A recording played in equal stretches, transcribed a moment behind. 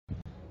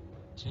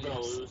I'm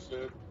gonna lose,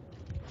 dude.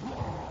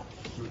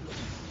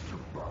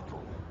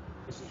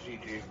 This is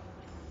GG.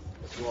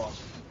 It's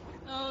lost.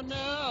 Oh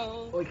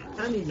no! Well, we kind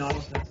of need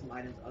Nautilus to have some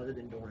items other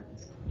than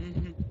Dorans.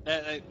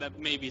 That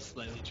may be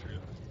slightly true.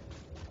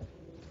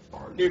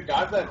 Dude,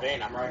 dive that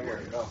vein. I'm right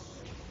here. Go.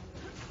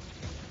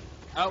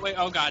 Oh wait,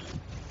 oh god.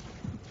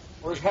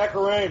 Where's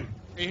Hackerain?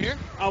 Are you here?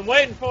 I'm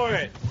waiting for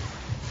it.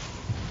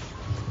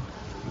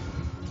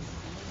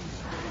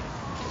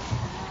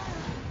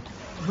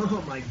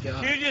 Oh my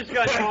god. She just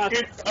got tossed.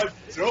 It's a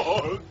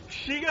dog.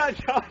 She got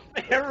tossed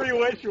every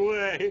which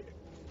way.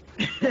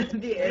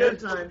 The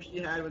airtime she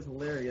had was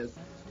hilarious.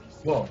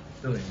 Whoa,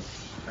 silly.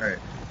 Alright.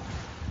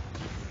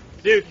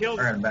 Dude, kill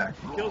Alright, I'm back.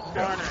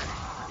 Skarner.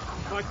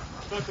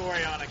 Fuck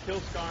Oriana. Kill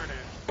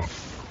Skarner.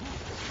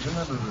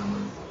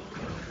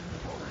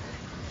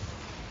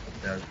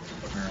 Yeah,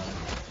 fucking around.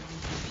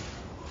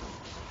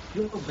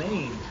 Yo,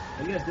 Bane,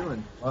 what are you guys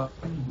doing? What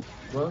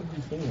are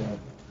you thinking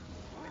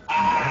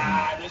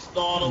Ah, this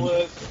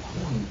Nautilus.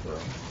 bro?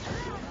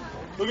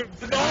 Look at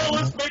the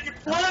Nautilus making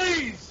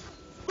plays.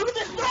 Look at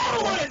this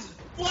Nautilus.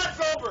 Flaps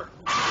over.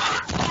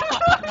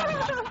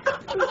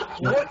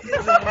 What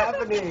is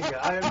happening?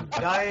 I'm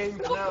dying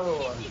to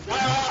know.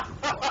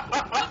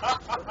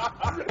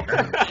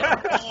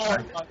 Oh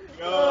my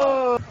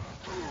god.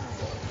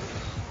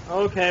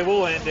 Okay,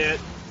 we'll end it.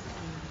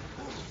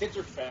 Kids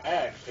are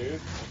fast,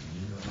 dude.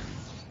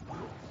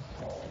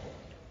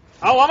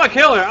 Oh, I'm a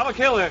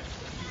killer.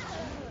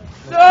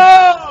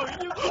 No!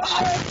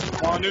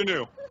 Oh,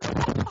 Nunu.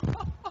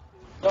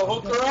 No,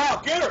 hook her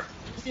out. Get her.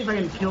 Let's see if I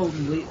can kill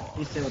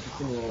Lisa with a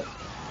single ult.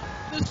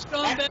 The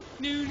scumbag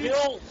dude.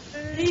 Kill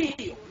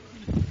me.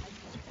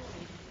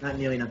 Not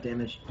nearly enough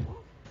damage.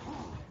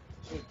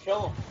 Dude,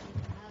 kill him.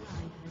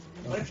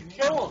 Why did you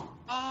kill him?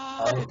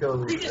 I'm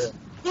killing He just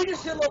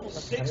hit level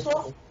 6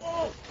 off?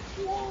 Oh,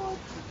 what?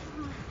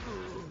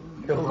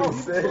 Kill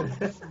me,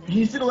 Sid.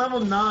 He's at level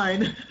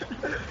 9.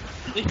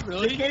 They They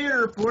really? can't even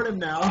report him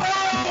now.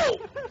 Oh!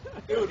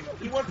 Dude,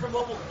 he went from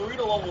level 3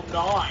 to level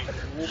 9.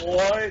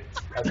 What?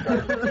 That's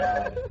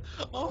bad.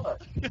 Oh.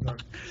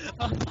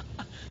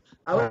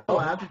 I would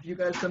laugh if you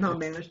guys somehow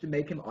managed to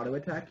make him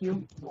auto-attack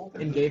you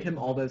and gave him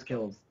all those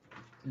kills.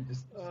 You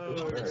just...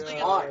 Oh,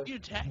 God. You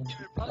attacked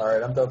her.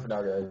 Alright, I'm done for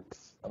now,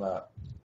 guys. I'm out.